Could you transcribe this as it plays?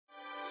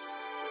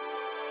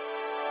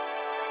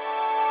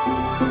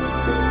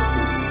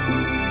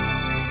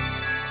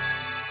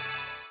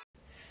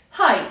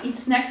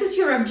it's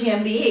Nexus-Europe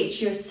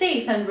GmbH, your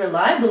safe and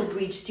reliable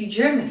bridge to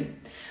Germany.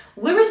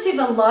 We receive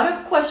a lot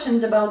of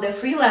questions about the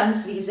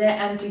freelance visa,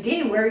 and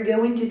today we're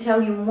going to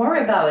tell you more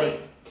about it.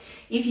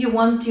 If you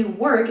want to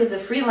work as a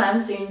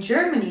freelancer in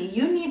Germany,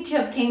 you need to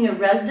obtain a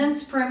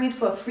residence permit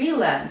for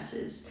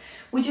freelancers,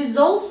 which is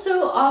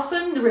also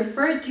often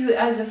referred to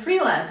as a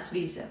freelance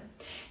visa.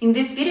 In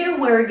this video,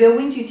 we're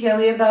going to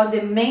tell you about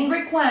the main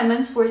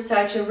requirements for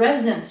such a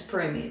residence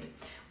permit,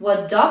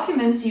 what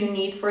documents you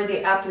need for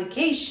the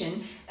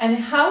application, and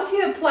how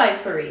to apply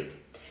for it.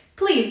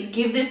 Please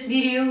give this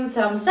video a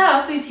thumbs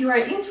up if you are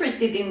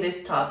interested in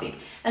this topic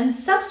and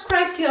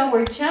subscribe to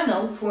our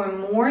channel for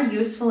more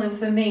useful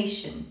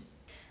information.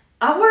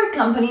 Our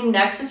company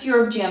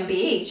Nexus-Europe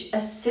GmbH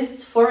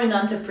assists foreign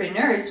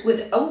entrepreneurs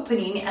with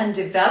opening and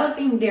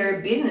developing their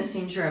business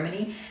in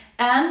Germany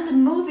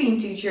and moving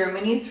to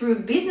Germany through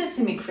business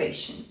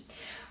immigration.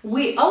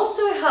 We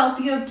also help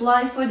you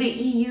apply for the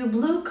EU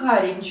Blue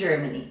Card in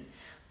Germany.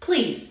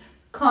 Please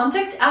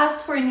contact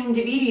us for an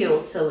individual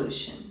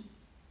solution.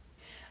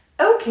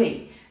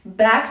 Okay,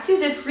 back to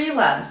the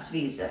freelance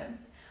visa.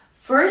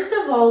 First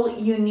of all,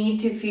 you need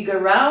to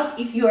figure out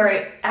if you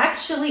are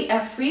actually a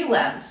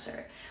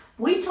freelancer.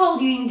 We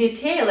told you in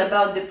detail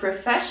about the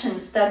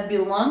professions that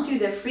belong to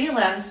the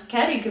freelance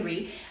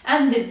category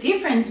and the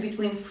difference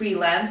between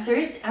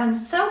freelancers and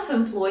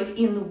self-employed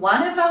in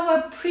one of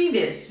our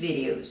previous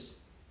videos.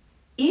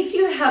 If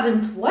you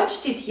haven't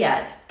watched it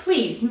yet,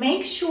 please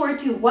make sure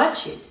to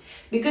watch it,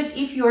 because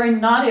if you are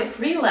not a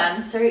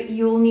freelancer,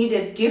 you'll need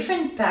a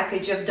different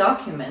package of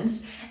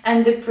documents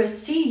and the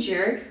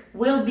procedure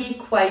will be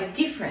quite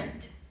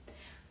different.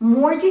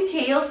 More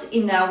details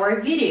in our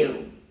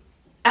video.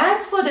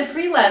 As for the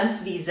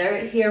freelance visa,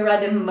 here are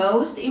the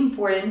most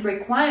important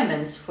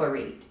requirements for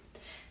it.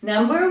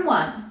 Number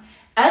 1.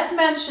 As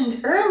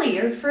mentioned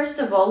earlier, first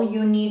of all,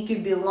 you need to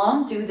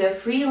belong to the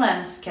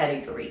freelance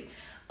category.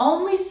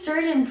 Only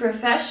certain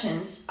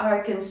professions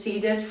are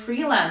considered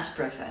freelance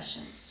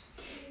professions.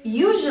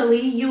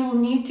 Usually, you'll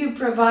need to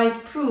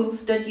provide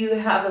proof that you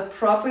have a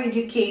proper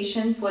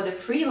education for the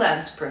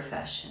freelance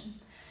profession.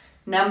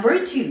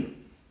 Number 2.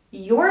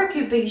 Your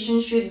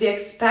occupation should be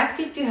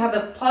expected to have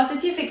a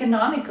positive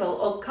economical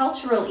or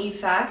cultural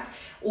effect,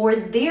 or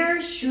there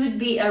should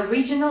be a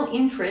regional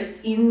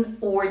interest in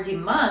or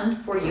demand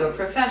for your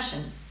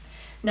profession.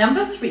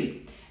 Number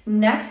 3.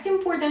 Next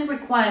important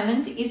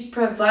requirement is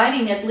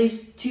providing at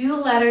least 2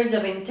 letters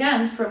of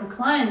intent from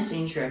clients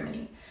in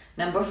Germany.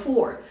 Number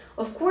 4.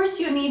 Of course,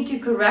 you need to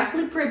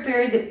correctly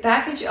prepare the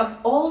package of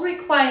all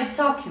required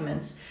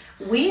documents.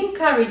 We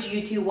encourage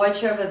you to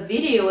watch our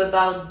video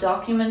about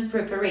document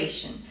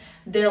preparation.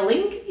 The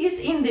link is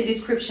in the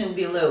description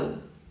below.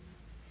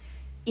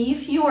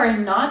 If you are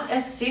not a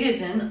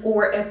citizen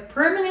or a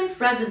permanent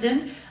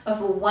resident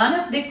of one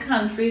of the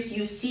countries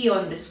you see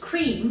on the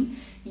screen,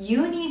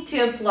 you need to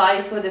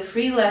apply for the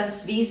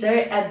freelance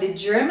visa at the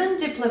German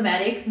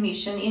diplomatic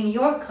mission in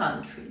your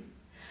country.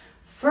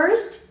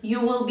 First, you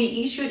will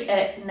be issued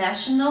a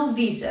national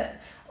visa,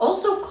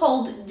 also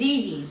called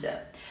D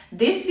visa.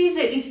 This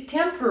visa is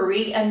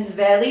temporary and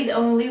valid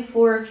only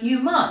for a few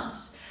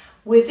months.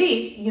 With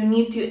it, you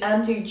need to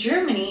enter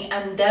Germany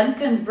and then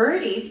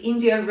convert it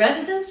into a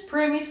residence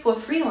permit for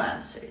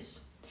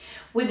freelancers.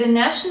 With the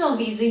national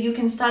visa, you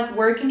can start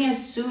working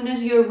as soon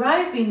as you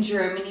arrive in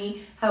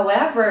Germany.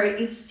 However,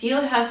 it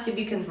still has to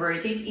be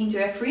converted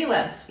into a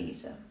freelance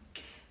visa.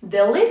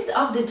 The list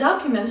of the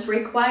documents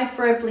required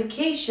for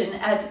application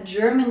at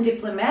German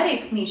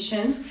diplomatic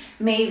missions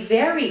may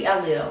vary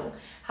a little.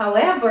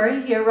 However,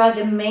 here are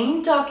the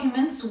main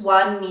documents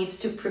one needs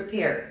to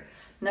prepare.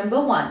 Number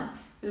 1.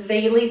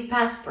 Valid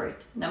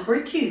passport.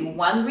 Number 2.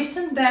 One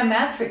recent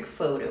biometric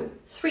photo.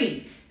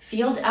 3.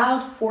 Filled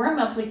out form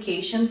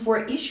application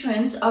for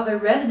issuance of a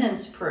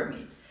residence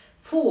permit.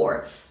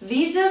 4.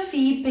 Visa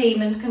fee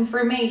payment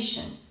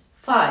confirmation.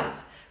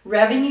 5.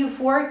 Revenue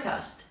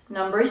forecast.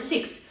 Number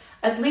 6.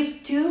 At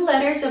least 2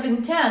 letters of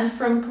intent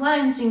from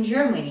clients in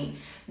Germany.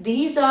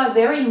 These are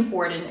very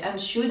important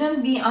and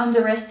shouldn't be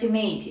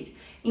underestimated.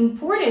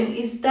 Important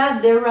is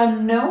that there are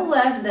no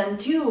less than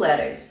 2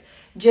 letters.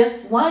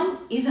 Just 1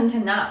 isn't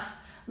enough,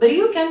 but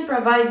you can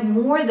provide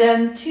more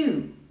than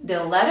 2.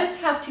 The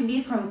letters have to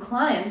be from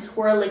clients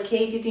who are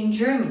located in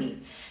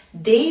Germany.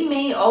 They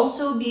may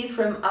also be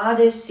from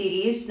other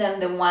cities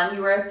than the one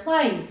you are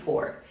applying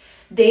for.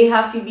 They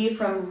have to be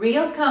from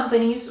real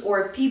companies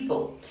or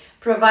people.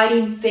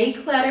 Providing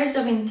fake letters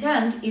of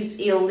intent is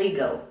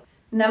illegal.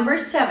 Number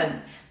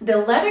 7. The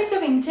letters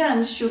of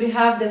intent should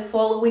have the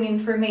following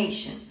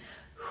information: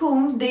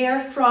 whom they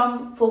are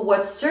from, for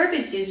what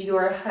services you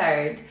are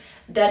hired,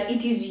 that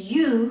it is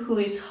you who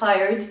is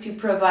hired to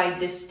provide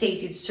the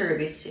stated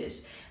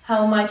services,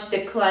 how much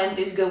the client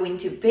is going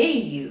to pay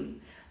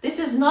you. This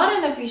is not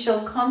an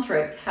official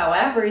contract,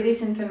 however,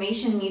 this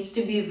information needs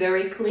to be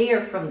very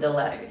clear from the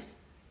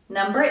letters.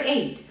 Number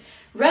 8.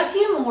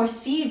 Resume or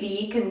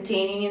CV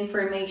containing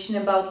information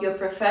about your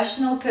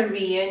professional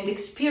career and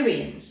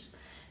experience.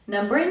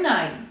 Number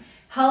 9.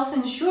 Health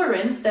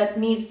insurance that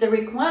meets the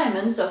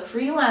requirements of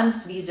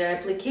freelance visa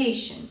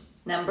application.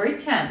 Number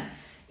 10.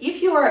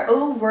 If you are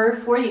over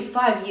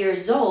 45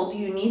 years old,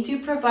 you need to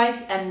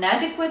provide an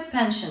adequate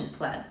pension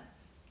plan.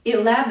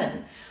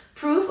 11.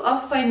 Proof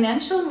of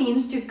financial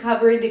means to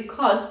cover the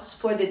costs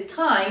for the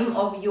time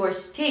of your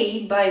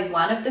stay by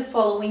one of the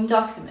following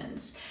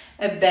documents: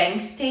 a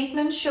bank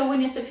statement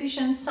showing a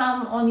sufficient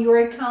sum on your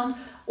account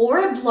or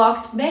a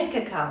blocked bank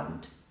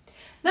account.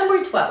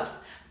 Number 12.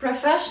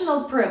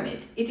 Professional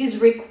permit. It is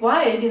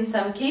required in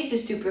some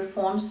cases to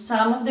perform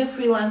some of the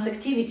freelance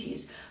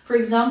activities, for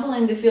example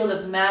in the field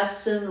of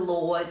medicine,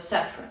 law,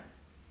 etc.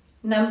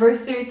 Number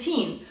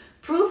 13.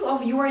 Proof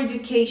of your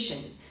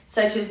education,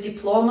 such as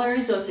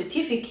diplomas or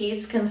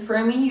certificates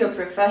confirming your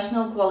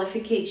professional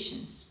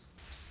qualifications.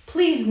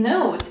 Please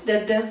note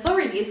that the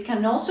authorities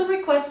can also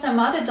request some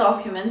other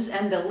documents,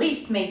 and the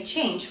list may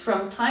change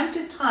from time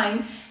to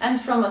time and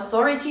from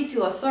authority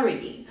to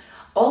authority.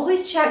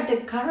 Always check the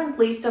current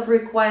list of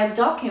required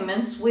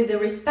documents with the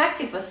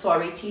respective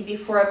authority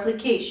before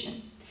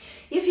application.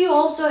 If you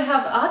also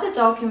have other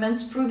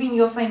documents proving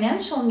your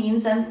financial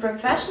means and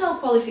professional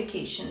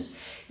qualifications,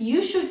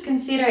 you should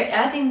consider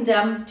adding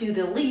them to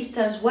the list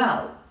as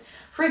well.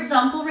 For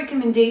example,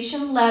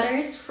 recommendation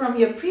letters from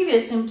your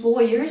previous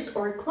employers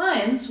or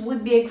clients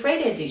would be a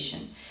great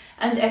addition,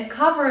 and a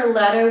cover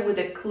letter with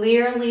a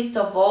clear list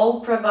of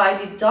all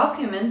provided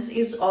documents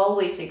is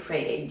always a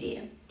great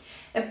idea.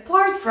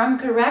 Apart from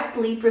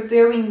correctly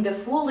preparing the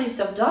full list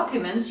of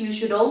documents, you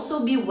should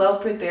also be well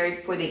prepared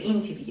for the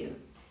interview.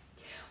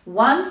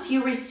 Once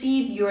you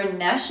receive your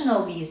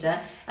national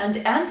visa and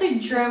enter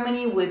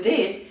Germany with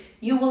it,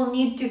 you will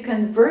need to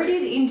convert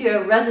it into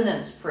a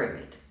residence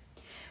permit.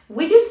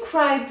 We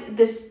described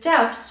the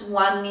steps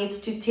one needs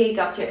to take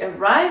after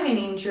arriving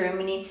in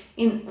Germany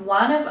in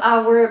one of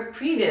our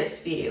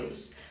previous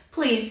videos.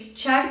 Please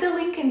check the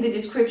link in the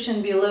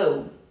description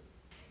below.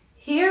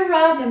 Here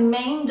are the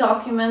main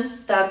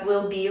documents that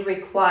will be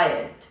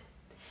required.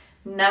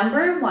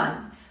 Number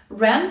 1.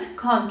 Rent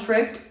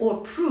contract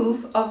or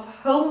proof of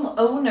home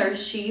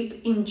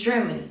ownership in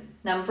Germany.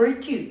 Number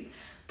 2.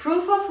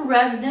 Proof of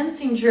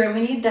residence in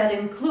Germany that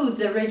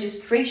includes a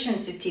registration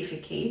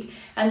certificate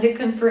and a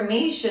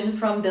confirmation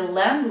from the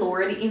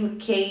landlord in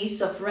case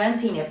of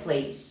renting a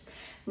place.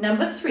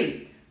 Number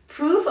 3.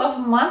 Proof of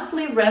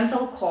monthly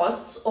rental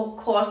costs or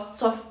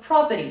costs of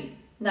property.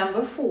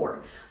 Number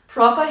 4.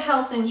 Proper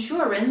health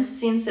insurance,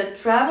 since a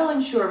travel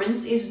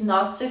insurance is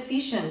not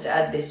sufficient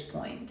at this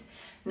point.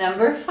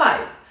 Number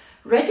 5.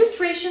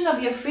 Registration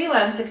of your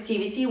freelance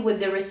activity with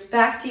the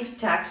respective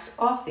tax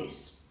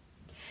office.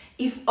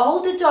 If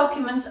all the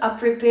documents are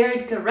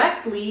prepared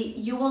correctly,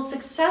 you will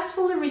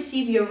successfully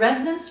receive your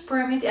residence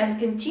permit and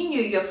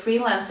continue your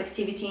freelance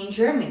activity in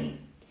Germany.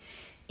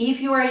 If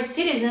you are a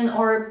citizen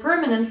or a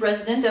permanent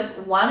resident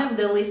of one of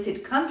the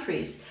listed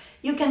countries,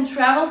 you can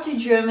travel to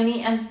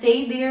Germany and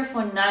stay there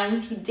for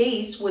 90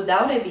 days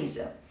without a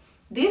visa.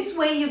 This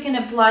way you can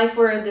apply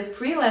for the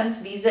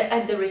freelance visa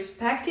at the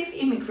respective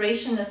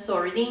immigration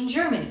authority in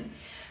Germany.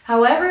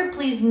 However,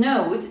 please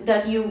note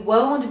that you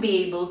won't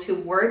be able to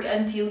work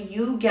until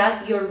you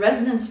get your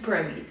residence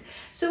permit,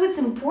 so it's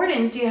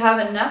important to have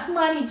enough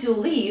money to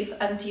live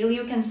until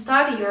you can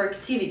start your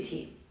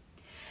activity.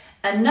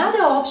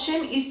 Another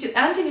option is to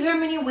enter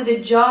Germany with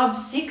a job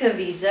seeker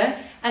visa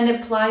and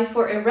apply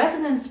for a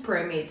residence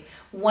permit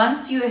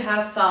once you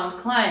have found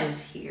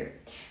clients here.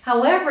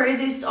 However,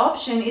 this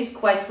option is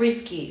quite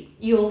risky.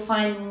 You will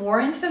find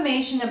more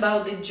information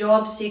about the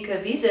job seeker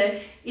visa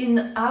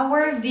in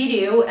our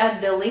video at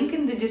the link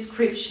in the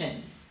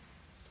description.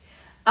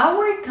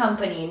 Our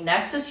company,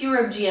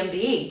 Nexus-Europe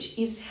GmbH,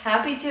 is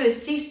happy to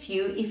assist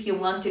you if you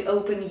want to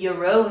open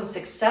your own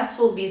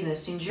successful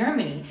business in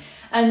Germany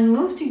and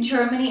move to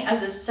Germany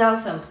as a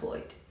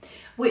self-employed.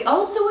 We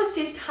also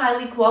assist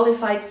highly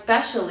qualified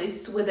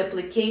specialists with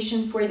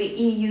application for the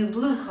EU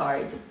Blue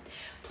Card.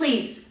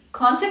 Please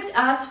contact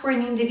us for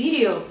an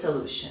individual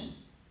solution.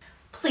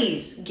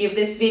 Please give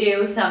this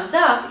video a thumbs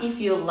up if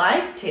you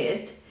liked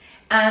it,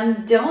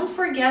 and don't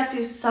forget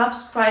to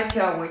subscribe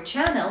to our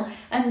channel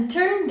and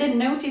turn the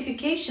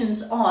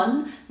notifications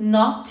on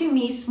not to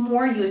miss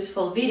more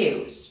useful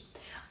videos.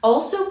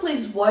 Also,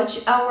 please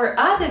watch our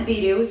other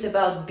videos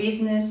about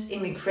business,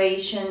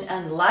 immigration,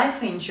 and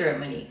life in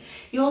Germany.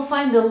 You'll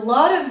find a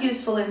lot of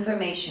useful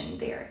information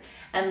there.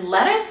 And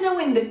let us know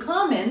in the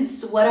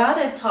comments what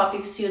other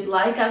topics you'd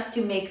like us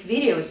to make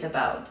videos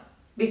about,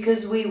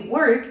 because we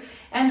work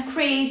and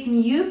create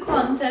new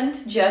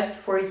content just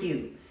for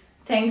you.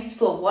 Thanks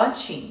for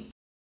watching.